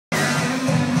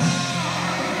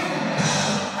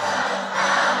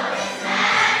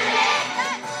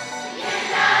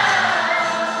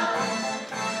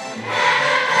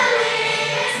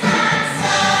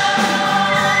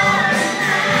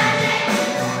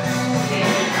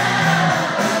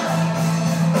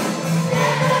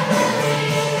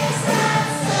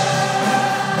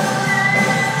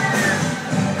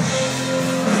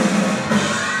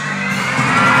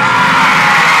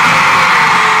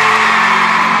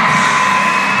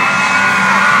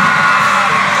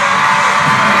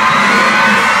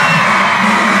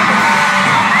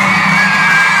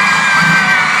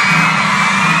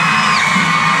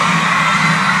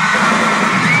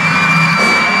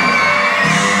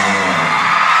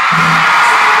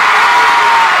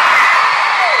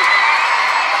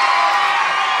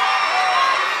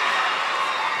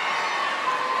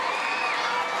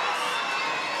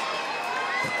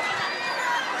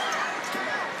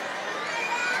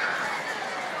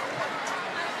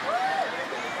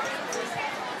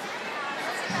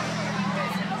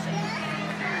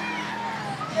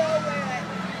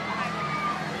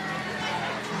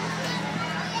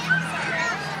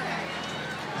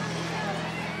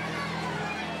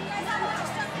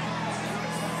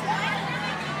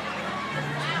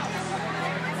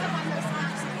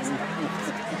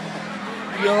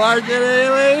You like it,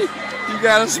 Haley? You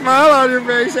got a smile on your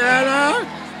face, Hannah.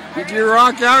 Did you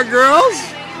rock out, girls?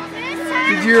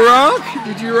 Did you rock?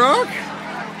 Did you rock?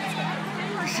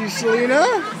 You see Selena?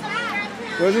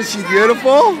 Wasn't she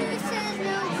beautiful?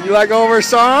 You like all of her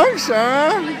songs,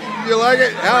 huh? You like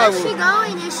it? Where's she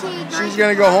going? Is she going? She's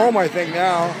gonna go home, I think,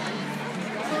 now.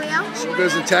 She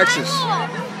lives in Texas.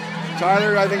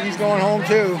 Tyler, I think he's going home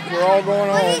too. We're all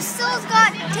going home. But he still's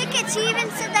got tickets. He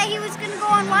even said that he was going to go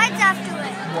on rides after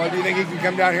it. Well, do you think he can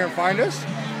come down here and find us?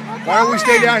 Why don't we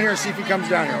stay down here and see if he comes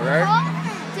down here, right?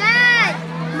 Dad,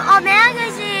 a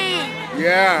magazine.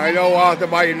 Yeah, I know. I'll have to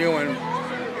buy you a new one.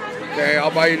 Okay, I'll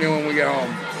buy you a new one when we get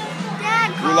home. Dad,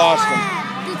 We lost him.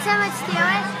 Did someone steal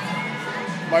it?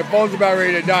 My phone's about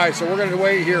ready to die, so we're going to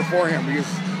wait here for him because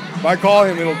if I call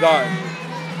him, it'll die.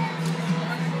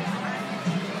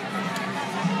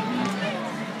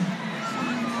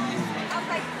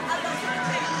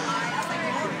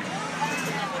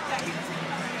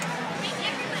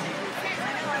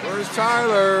 Where's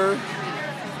Tyler?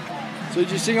 So did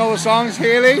you sing all the songs,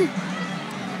 Haley?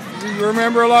 Do you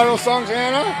remember a lot of those songs,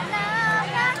 Hannah?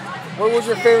 What was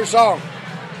your favorite song?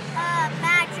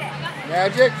 Magic.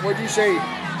 Magic? What'd you say?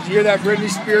 Did you hear that Britney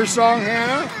Spears song,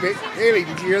 Hannah? Haley,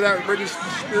 did you hear that Britney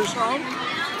Spears song?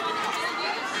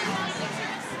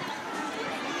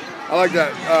 I like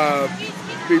that.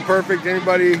 Be Perfect.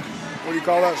 Anybody, what do you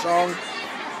call that song?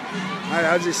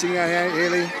 How did you sing that,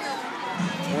 Haley?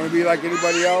 Want to be like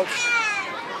anybody else?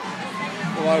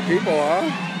 A lot of people, huh?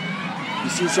 You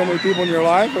see so many people in your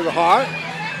life? Was it hot?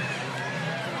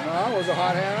 Huh? Was it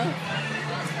hot, Hannah?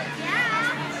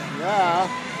 Yeah.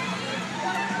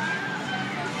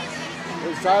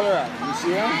 Where's Tyler at? You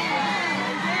see him?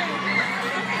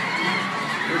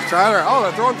 Where's Tyler? Oh,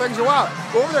 they're throwing things away.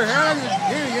 Go over there, Hannah.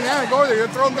 Here, you can Hannah, go over there. You're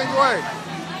throwing things away.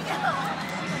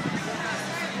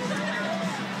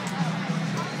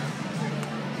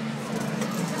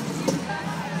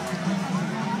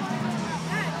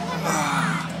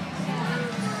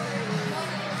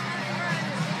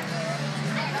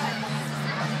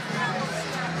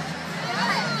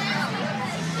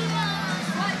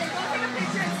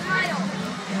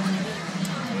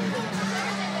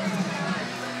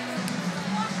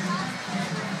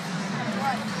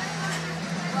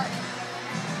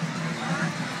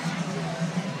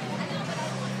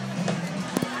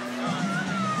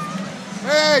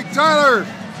 Hey, Tyler!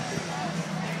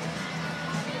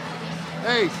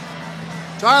 Hey,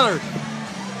 Tyler!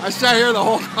 I sat here the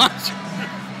whole concert.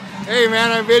 Hey,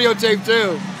 man, I videotaped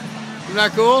too. Isn't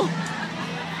that cool?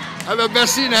 I have the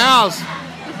best seat in the house.